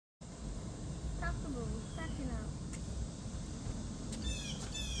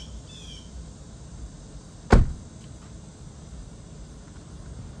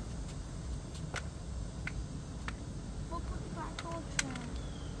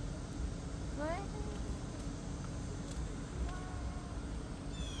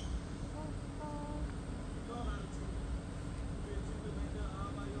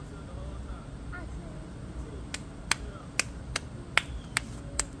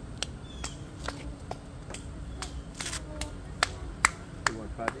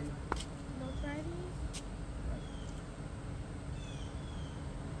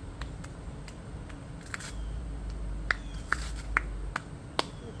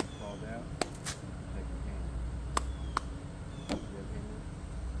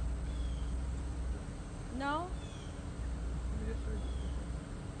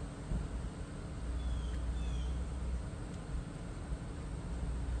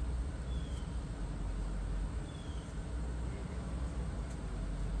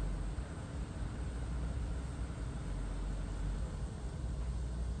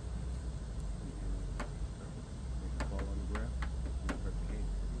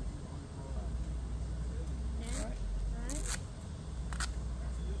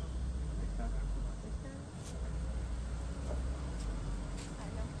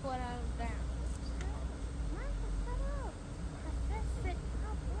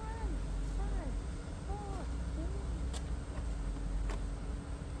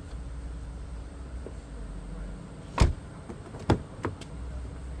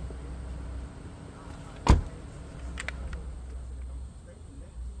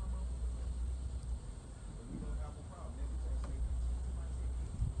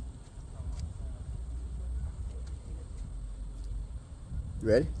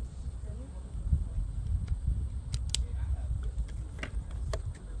Ready?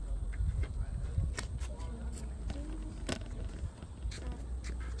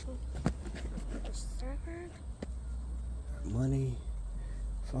 Money,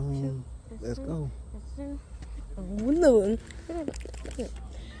 phone, let's go. Yeah.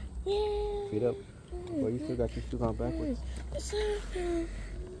 Feet up. Well, you still got your shoes on backwards. You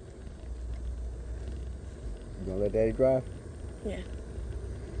gonna let Daddy drive? Yeah.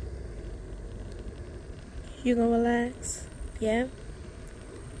 You gonna relax? Yeah.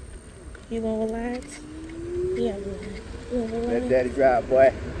 You gonna relax? Yeah. You gonna relax? Let Daddy drive,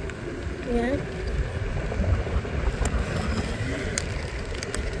 boy. Yeah.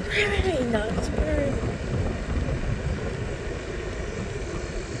 No, it's bird.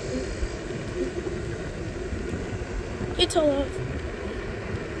 You told off.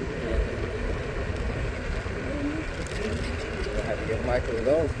 I have to get Michael his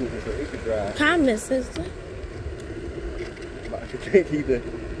own scooter so he could drive. Comment, sister. Michael think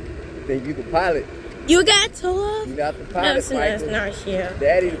you the pilot. You got told off? You not the pilot, No, Michael. not here.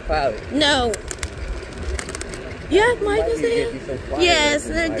 Daddy the pilot. No. Yeah, Michael said. Yes,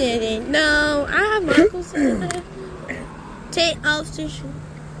 I didn't. No, I have Michael said that. Take off the shoe.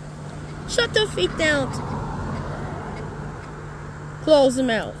 Shut your feet down. Close the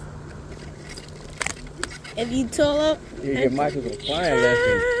mouth. If you tell up. You get Michael some flying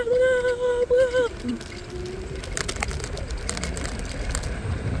lessons.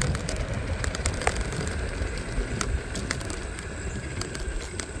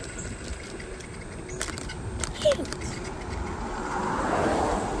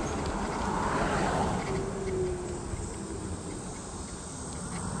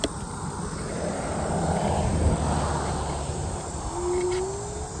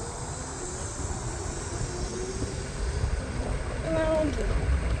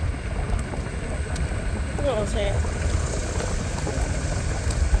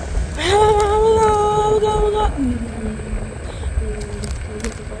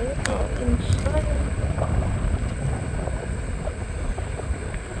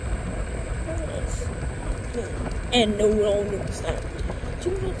 And no stop.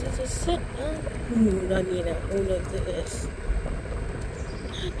 You want to just sit down? I need a hold of this.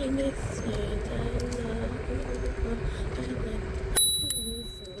 I need to sit down.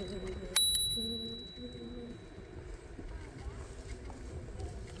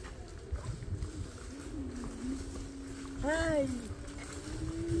 Hi.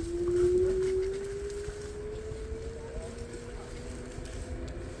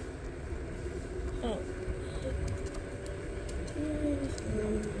 Oh.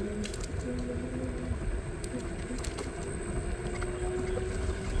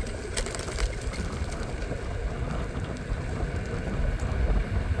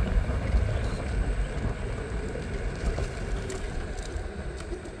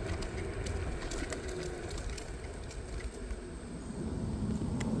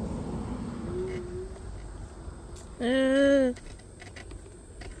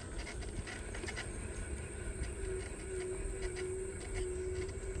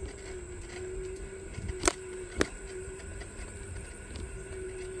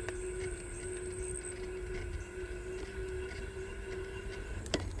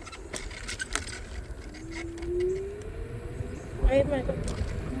 Hey, Michael.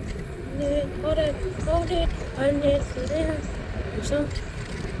 Hold it. I need to there. So.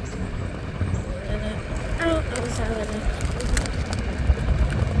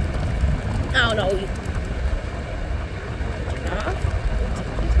 I don't know.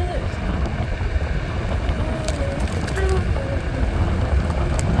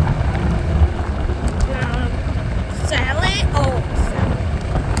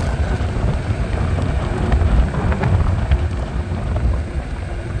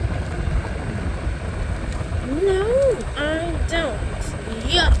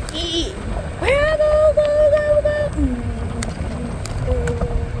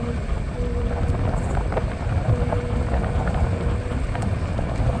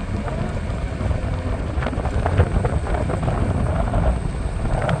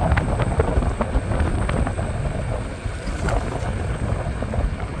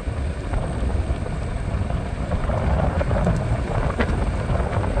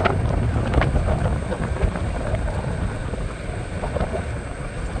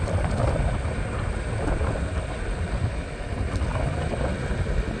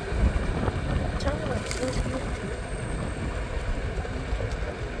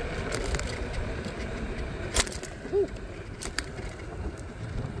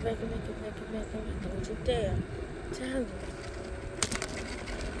 Make it. Don't you dare. Tell me.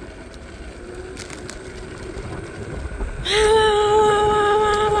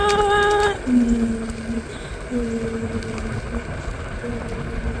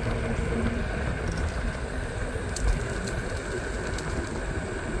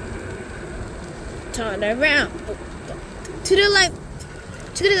 turn around. To the left.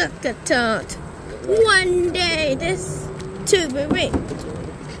 To the left. One day this to be ring.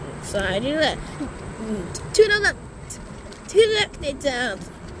 Side to the left. To the left. To the left it down.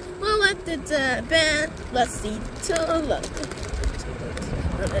 We'll let the band. Let's see to the left.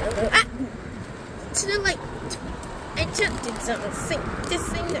 To the right. I jumped in some sing this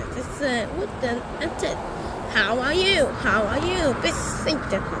thing that this what the anted. How are you? How are you? This thing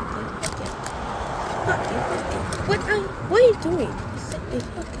that what are you doing?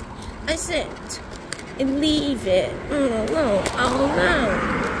 I said leave it. Oh no. Oh no.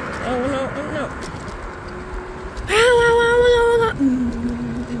 Oh no. Oh no.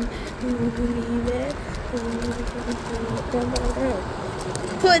 Leave it.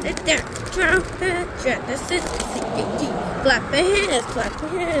 Put it down. Drop it. Drop the system. Clap your hands. Clap your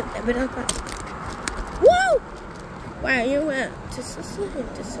hands. Everything clap. Woo! Why you out? Just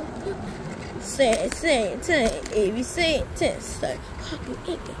say it. If you say it, say it.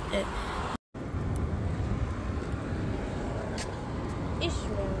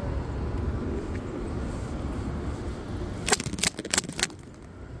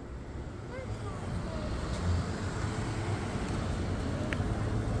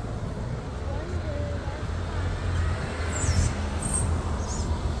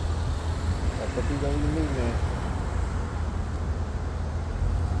 What you going to mean, man?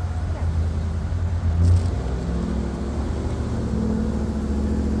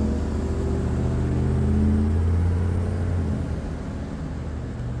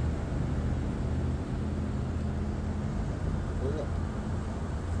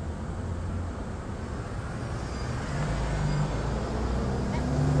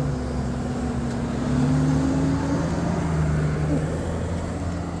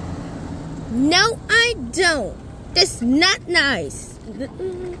 No, I don't. That's not nice.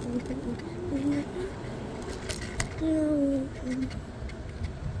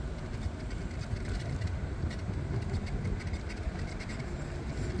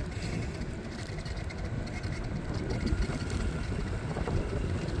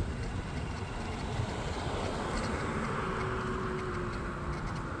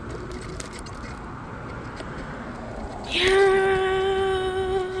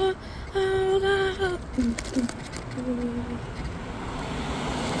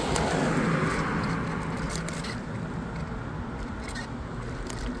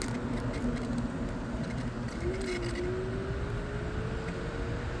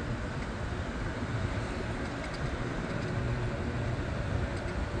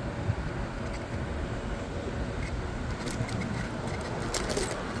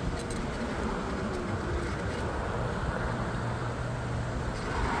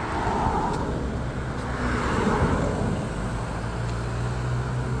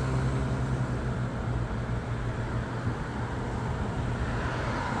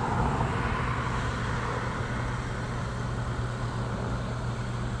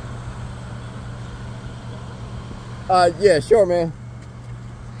 Yeah, sure, man.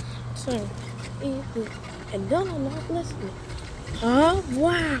 Sorry. And no, I'm not listening. Oh,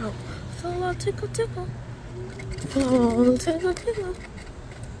 wow. So tickle. Oh, tickle.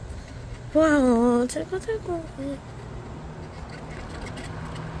 Wow, tickle.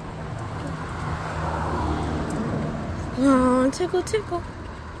 Oh, tickle.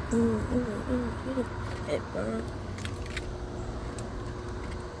 It burned.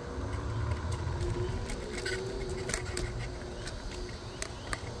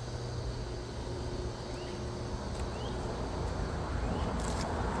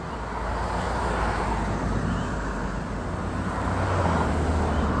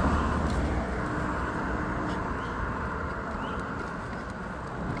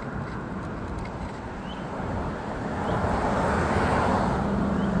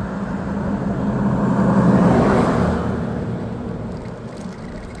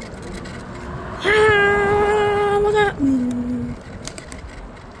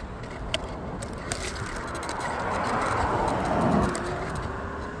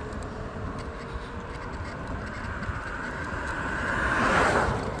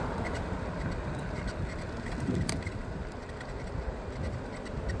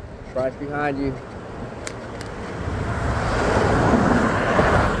 Right behind you.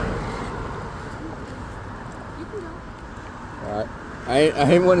 Alright. I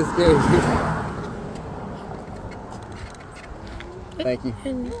ain't want to scare you. Thank you.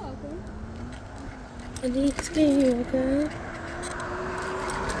 I need to scare you, okay?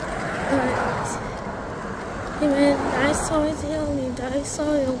 Alright. Hey man, I saw it healing. I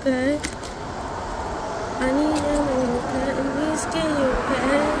saw it, okay? I need healing, okay? I need to scare you,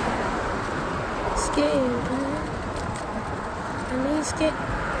 okay? scare you, okay? I need scare. I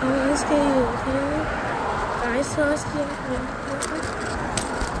want to scare you, okay? I saw scare you, okay?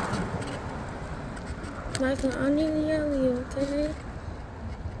 Michael, I need to yell at you, okay?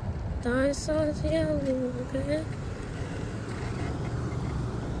 I saw yell at you, okay?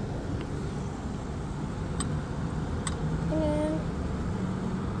 Yeah.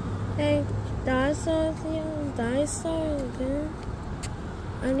 Hey, dinosaurs, okay?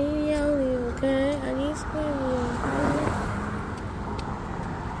 I need to yell at you, okay? I need to scream at you, okay?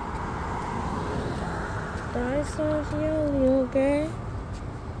 Dinosaurs, yell at you, okay?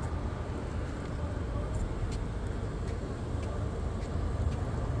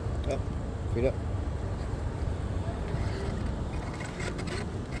 Oh, feet up.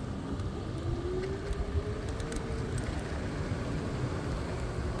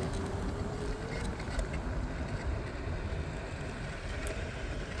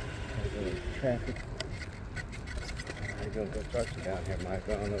 Traffic. I'm gonna go trucks down here, Mike.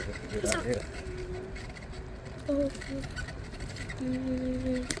 I don't know if it's a good idea. Oh,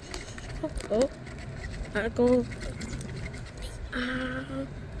 I go.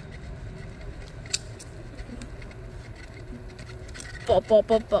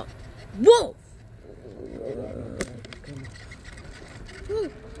 Whoa!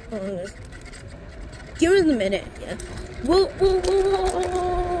 Give it a minute. Yeah. Whoa!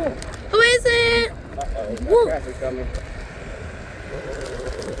 Who is it? Uh-oh, traffic coming.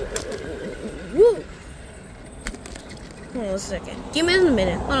 Woo! Hold on a second. Give me a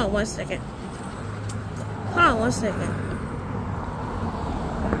minute. Hold on 1 second. Hold on 1 second.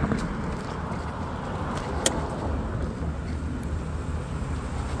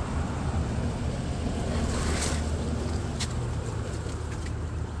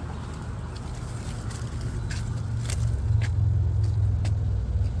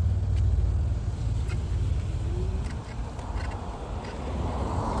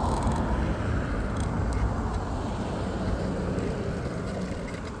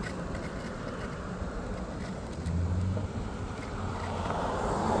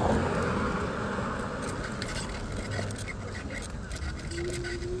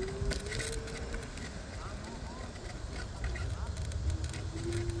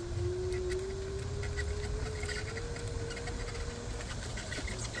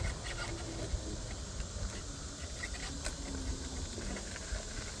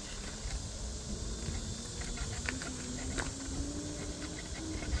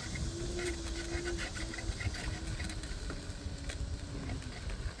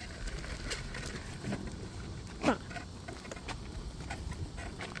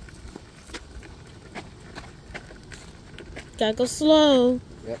 Gotta go slow.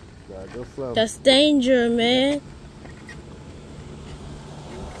 Yep, gotta go slow. That's danger, man.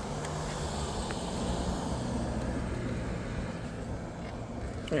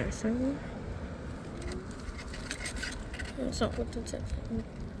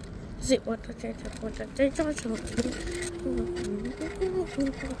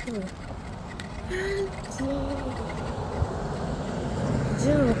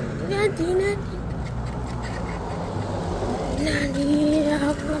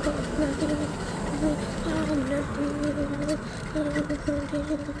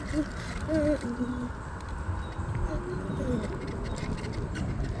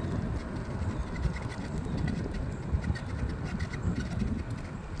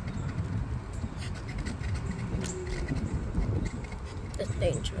 That's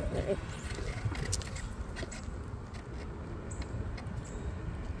danger, right?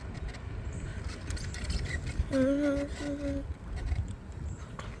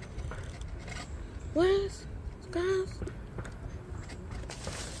 Where's guys?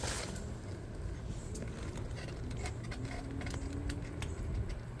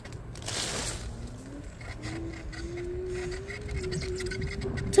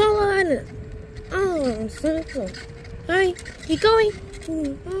 Taller. Oh, circle. Hi, you going?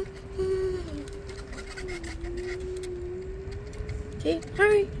 Okay,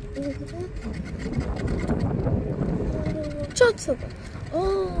 hurry. Shut.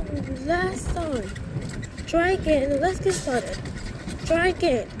 Oh, last time. Try again. Let's get started. Try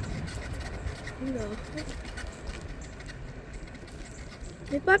again. No.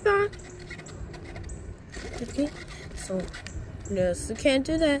 Bye-bye. Okay. So, no, you can't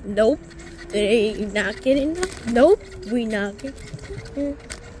do that. Nope. They're not getting that. Nope. We not getting.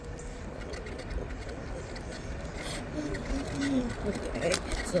 Okay.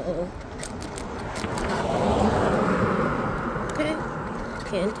 So. Okay.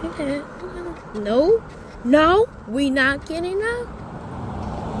 Can't do that. No. No. We not getting that.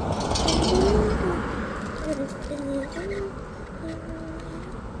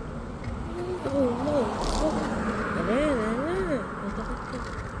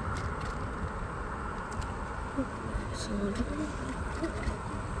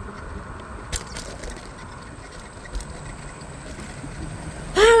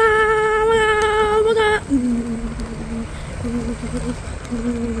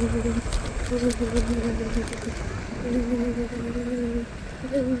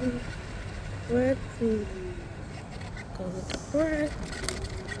 Where to go to work?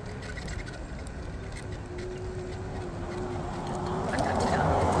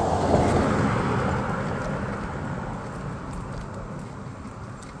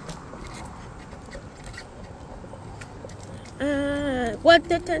 What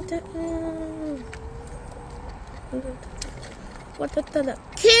the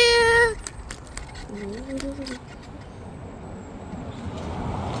care?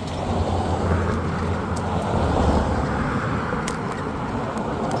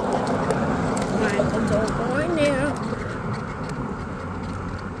 Going there.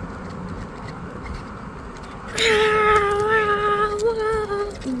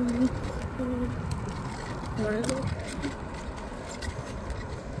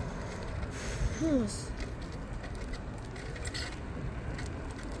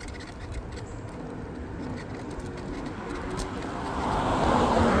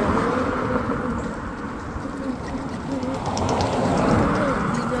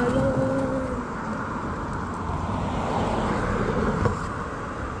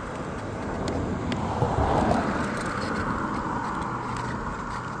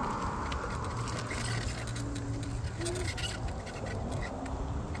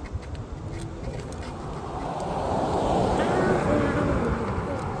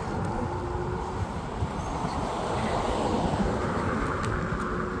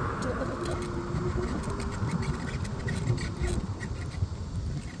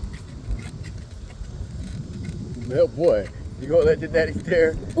 Well, boy, you gonna let your daddy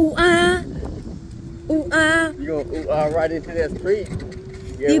stare? Ooh ah, ooh ah. You gonna ooh ah right into that street?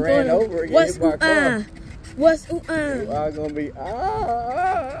 Get You ran gonna, over. Get what's hit by ooh a car. ah? What's ooh ah? Ooh ah gonna be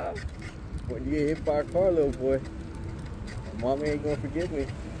ah when you get hit by a car, little boy. Mommy ain't gonna forgive me.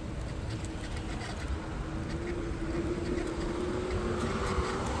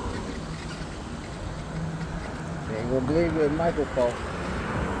 They ain't gonna believe it was Michael's fault.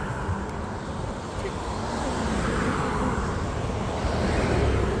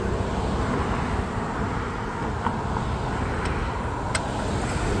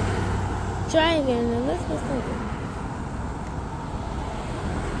 Try again. Let's go second.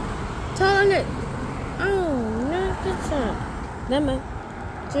 Turn it. Oh, no, good job. Number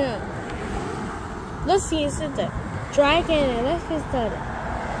 2. Let's see it sit there. Try again and let's get started.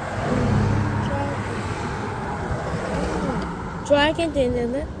 Try again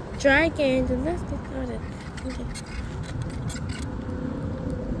then let's get started. Okay.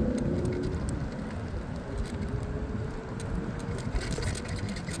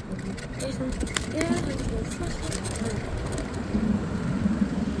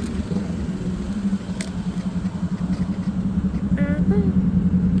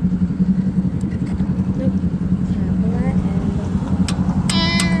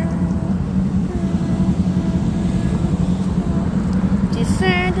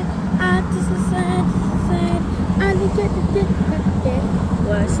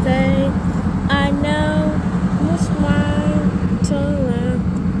 I know what's mine to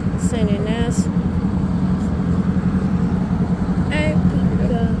learn, singing as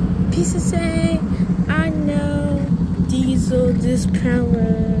a piece of say, I know diesel this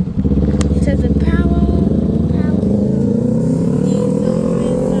power. It has a power.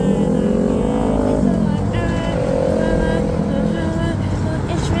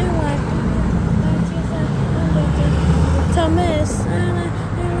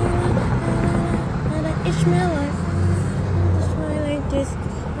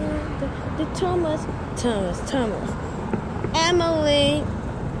 Thomas, Emily,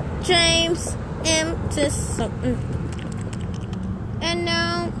 James, to something, and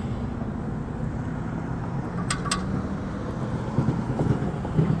now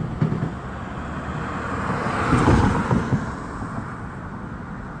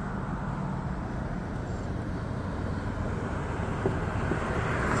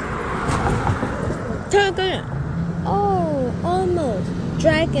Turtle. Oh, almost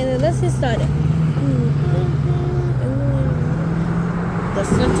dragon. Let's get started. The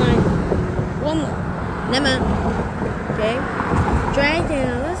sunshine. One more. Lemon. Okay.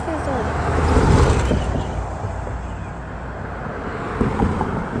 Dragon. Let's get started.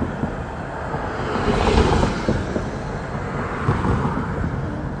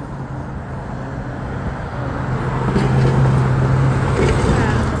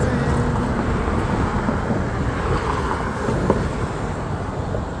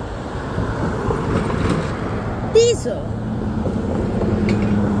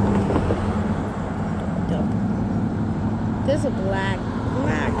 That's a black.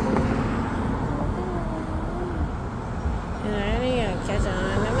 And I need to catch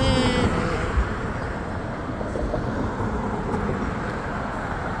on the man.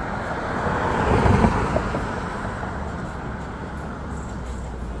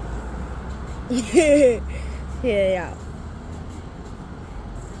 Yeah.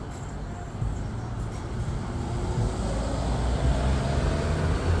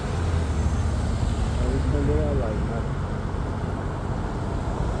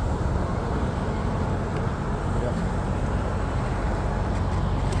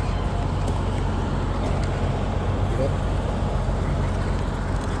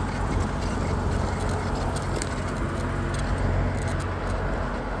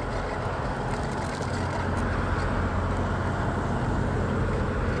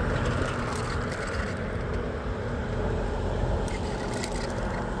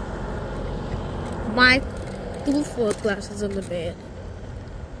 My 2 glasses on the bed.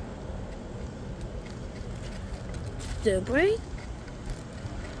 Did it break?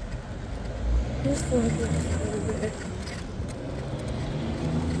 There's 4 glasses on the bed.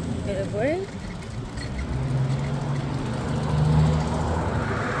 Did it break?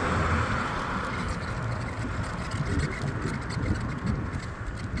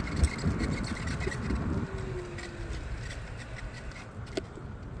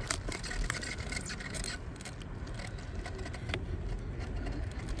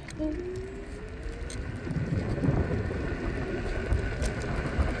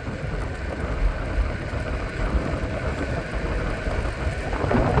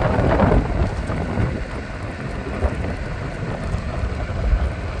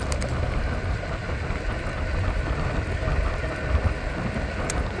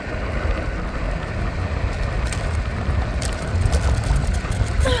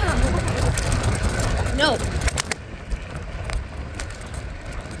 No.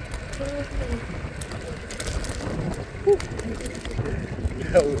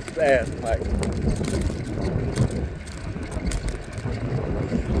 That was fast, Mike.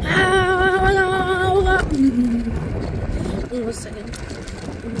 1 second.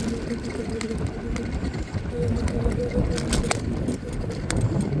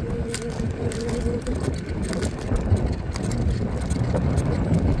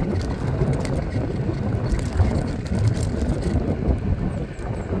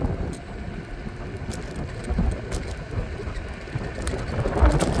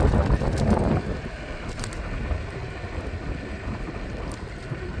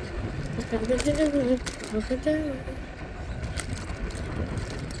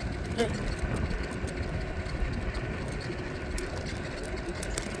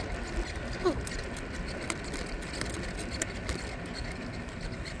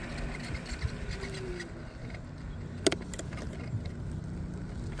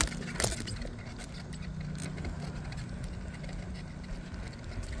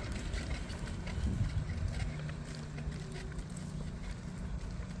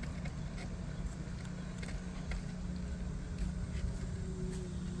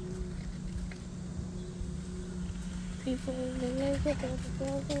 People in the neighborhood.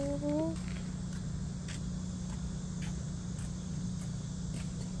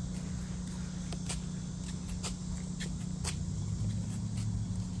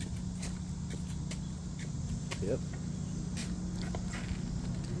 Yep.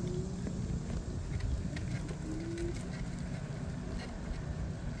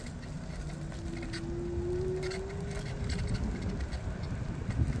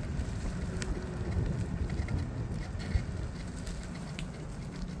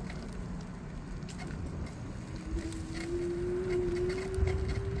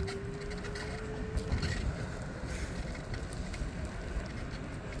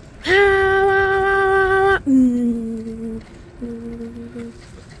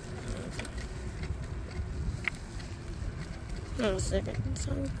 Oh, 1 second.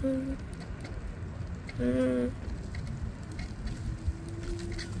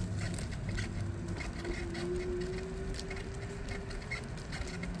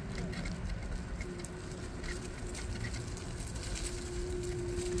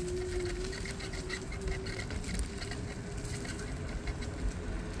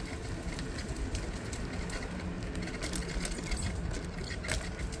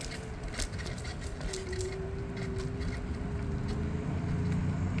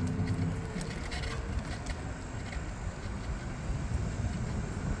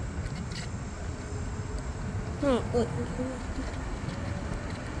 Oh, look.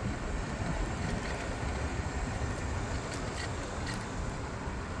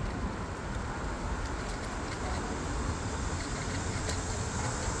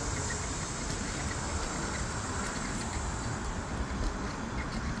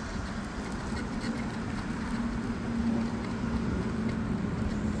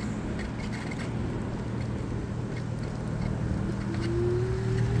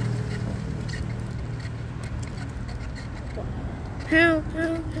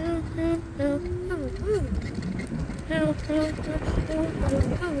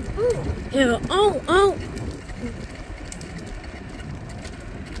 Yeah, oh.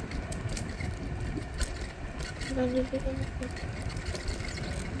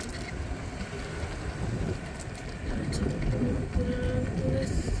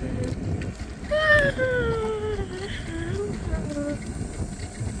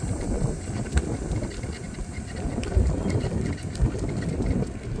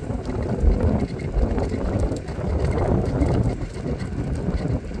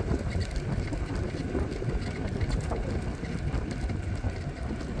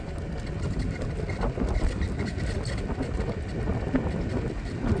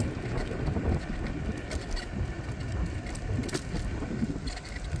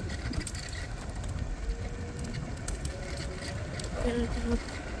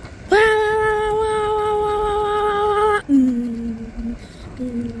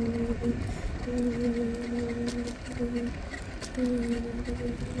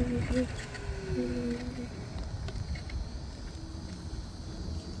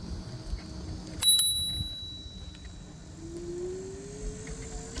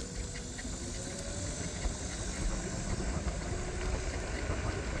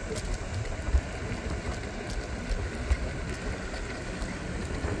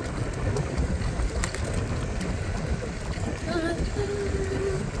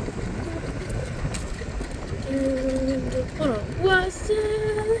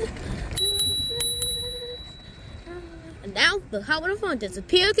 Now the how would phone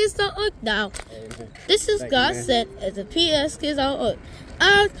disappear gets the hook now. This is God said as a PS gets all hook.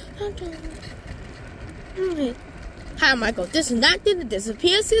 Hi Michael, this is not the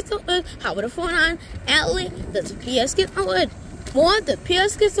disappear gets the hook. How would a phone on Atlee disappear gets all hook. More the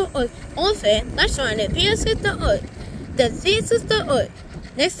PS gets the hook. On fan, that's showing the PS gets the hook. The this is the hook.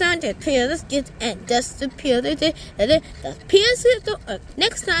 Next time the PS gets and disappear the PS gets the hook.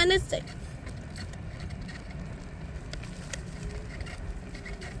 Next time it's the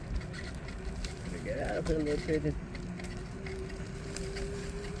Get out of here, little pigeon.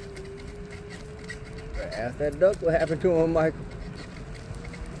 Better ask that duck what happened to him, Michael.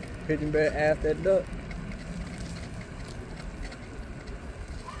 Pigeon better ask that duck.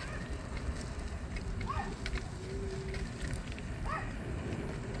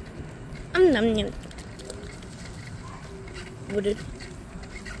 Would it?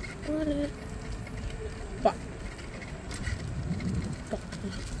 Bah.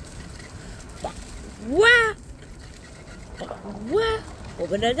 Wah! Wah!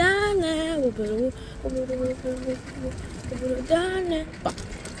 Over the dana, over the dana.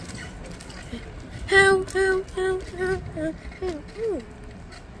 How.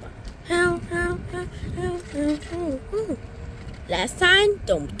 Last time,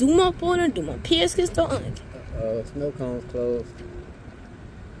 don't do my border, do my PS kiss the on. Snow cone's closed.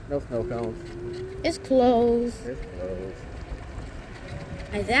 No snow cones. It's closed. It's closed.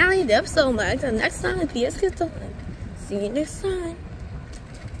 I rallied up so much. The next time, PS kiss the on. See you next time.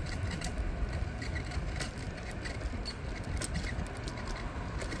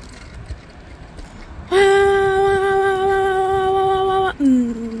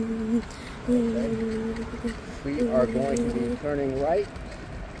 We are going to be turning right.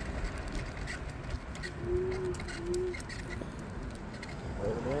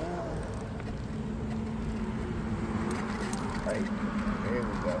 Right. There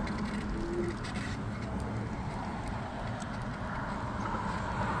we go.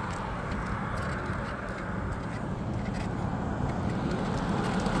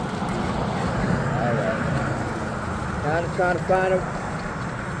 Alright. Trying to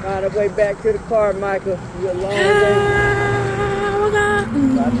find a way back to the car, Michael. You're a long way.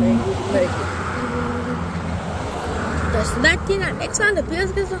 I think we can make it. That's not the next time the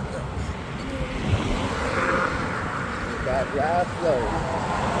bills get up. Got to drive slow.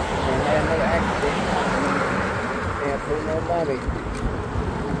 Can't have no accident. Can't pull no mommy.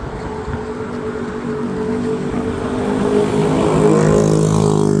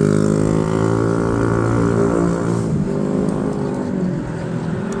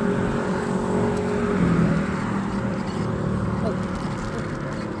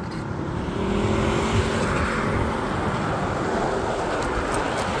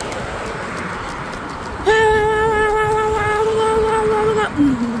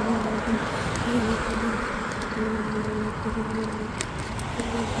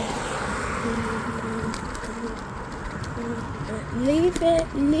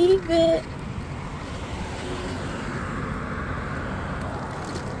 Leave it.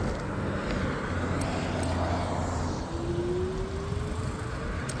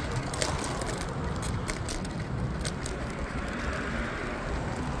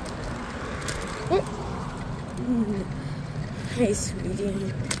 Hey,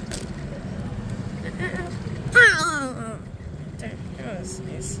 sweetie. That was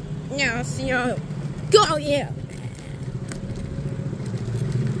nice. Now, see you. Go, yeah.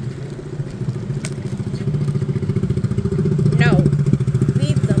 No,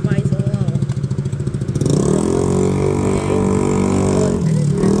 leave the mice alone.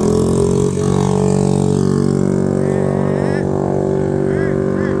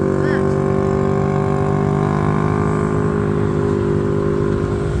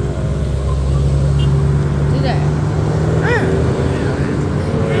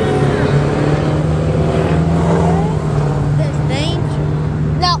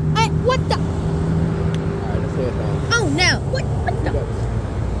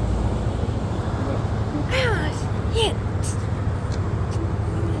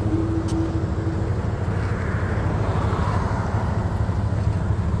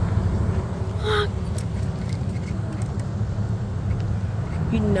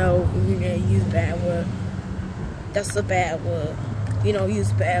 You don't use bad word. That's a bad word. You don't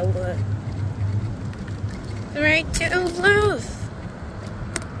use bad word. Right to love.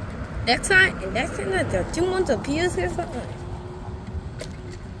 Next time that you want to appease here for us.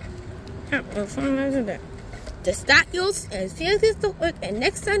 To start yours and see this to work and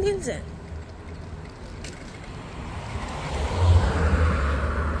next time is it.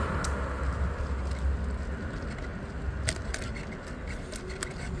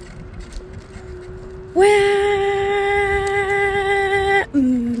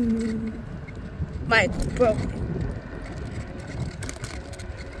 Mic's broken.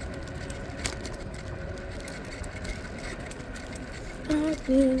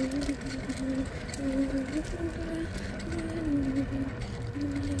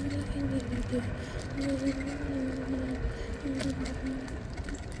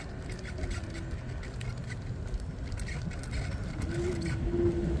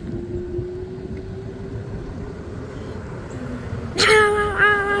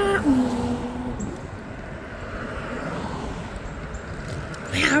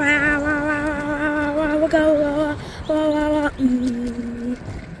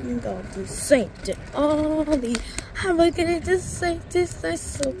 Saint Ollie, I'm looking at this saint, this I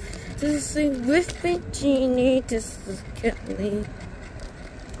so this sing with me, Genie, this is Kelly.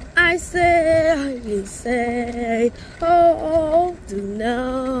 I say, you say, oh, do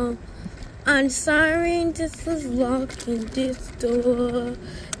now. I'm sorry, this is locking this door.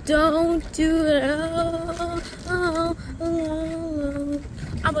 Don't do it all.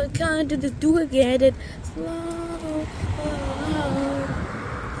 I'm a kind of do it, get it slow.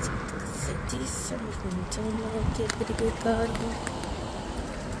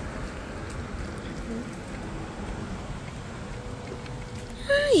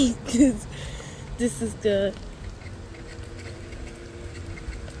 Hi, this is good.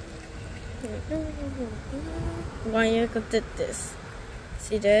 Why you look at this?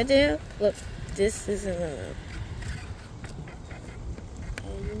 See there? Look, this is enough.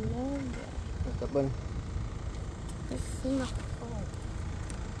 And you know that. This is enough.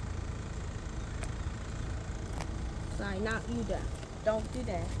 Sorry, not you that. Don't do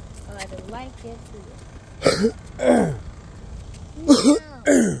that. I don't like it too.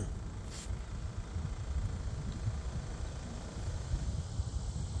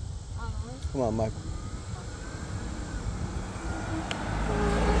 Come on, Michael.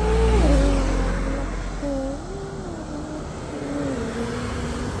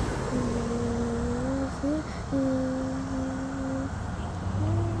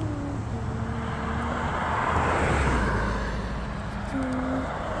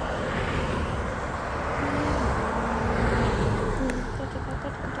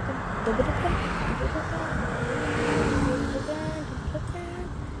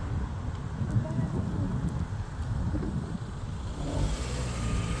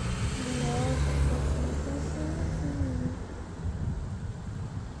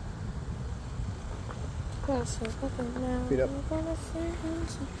 Feet up.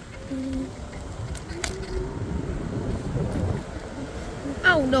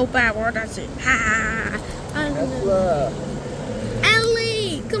 Oh, no bad word, that's it. Ha! That's love.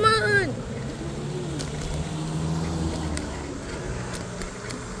 Ellie, come on!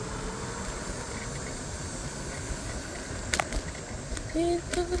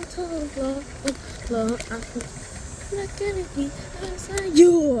 Not gonna be outside.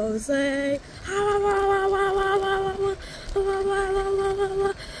 You say, All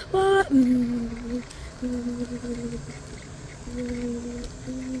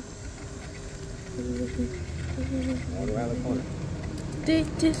around the corner. This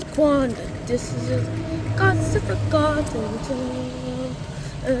is Quanda. This is got to forgotten to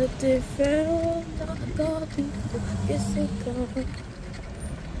a different God people kissing God.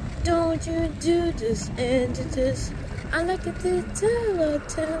 Don't you do this and this. I like it to tell.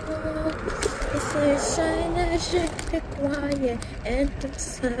 It's a shine that should be quiet and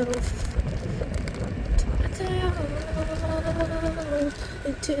himself.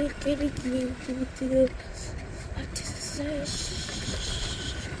 Take it again.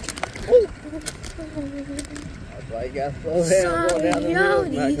 That's why you got to slow down, go down the road.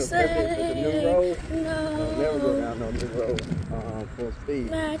 Not gonna the new road. No. Don't never go down no new road full speed.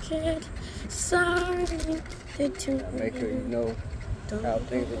 Magic. Sorry. Make sure you know how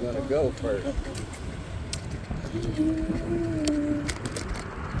things are going to go first.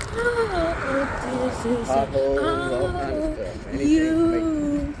 Potholes, all kinds of stuff.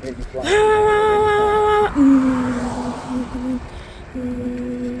 Anything make you fly.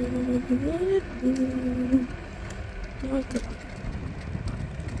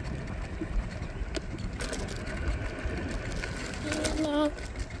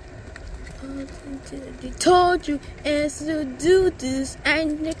 They told you as to do this,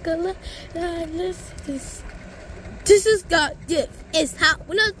 and Nicola, this is God gift. It's how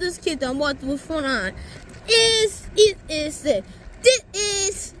when this kid don't want to phone on. It's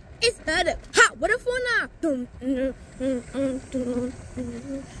not a hot what a phone on.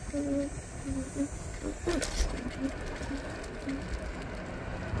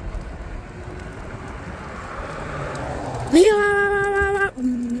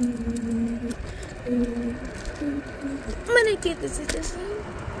 I'm gonna get this.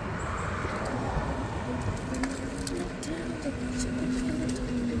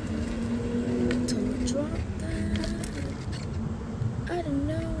 Don't drop that. I don't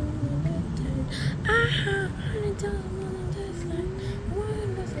know.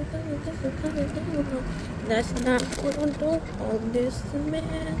 That's not what I'm doing on this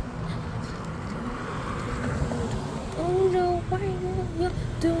man. Oh no, why are you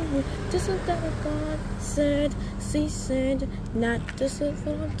doing this? Is that God said, she said, not this is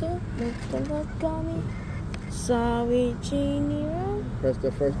what I'm doing. Don't got me. Sorry, Genie. Press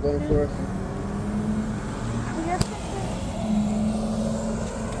the first button for us.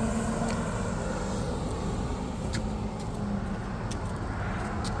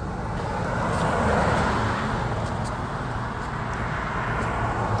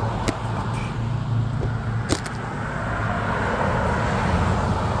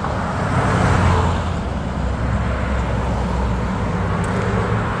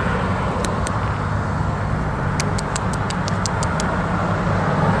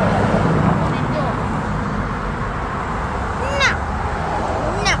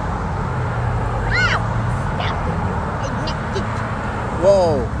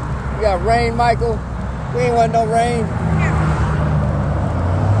 Whoa, you got rain, Michael? We ain't want no rain.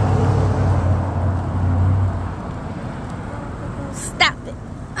 Stop it.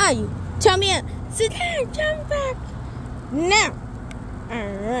 Are you? Tell me up. Sit down, jump back. Now.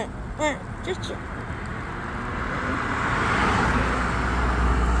 Alright. Just chill.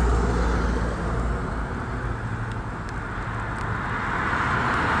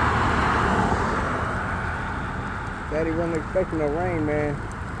 Daddy wasn't expecting no rain, man.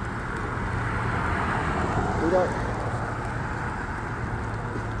 Scoot up.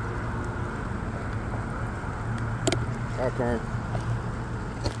 Our turn.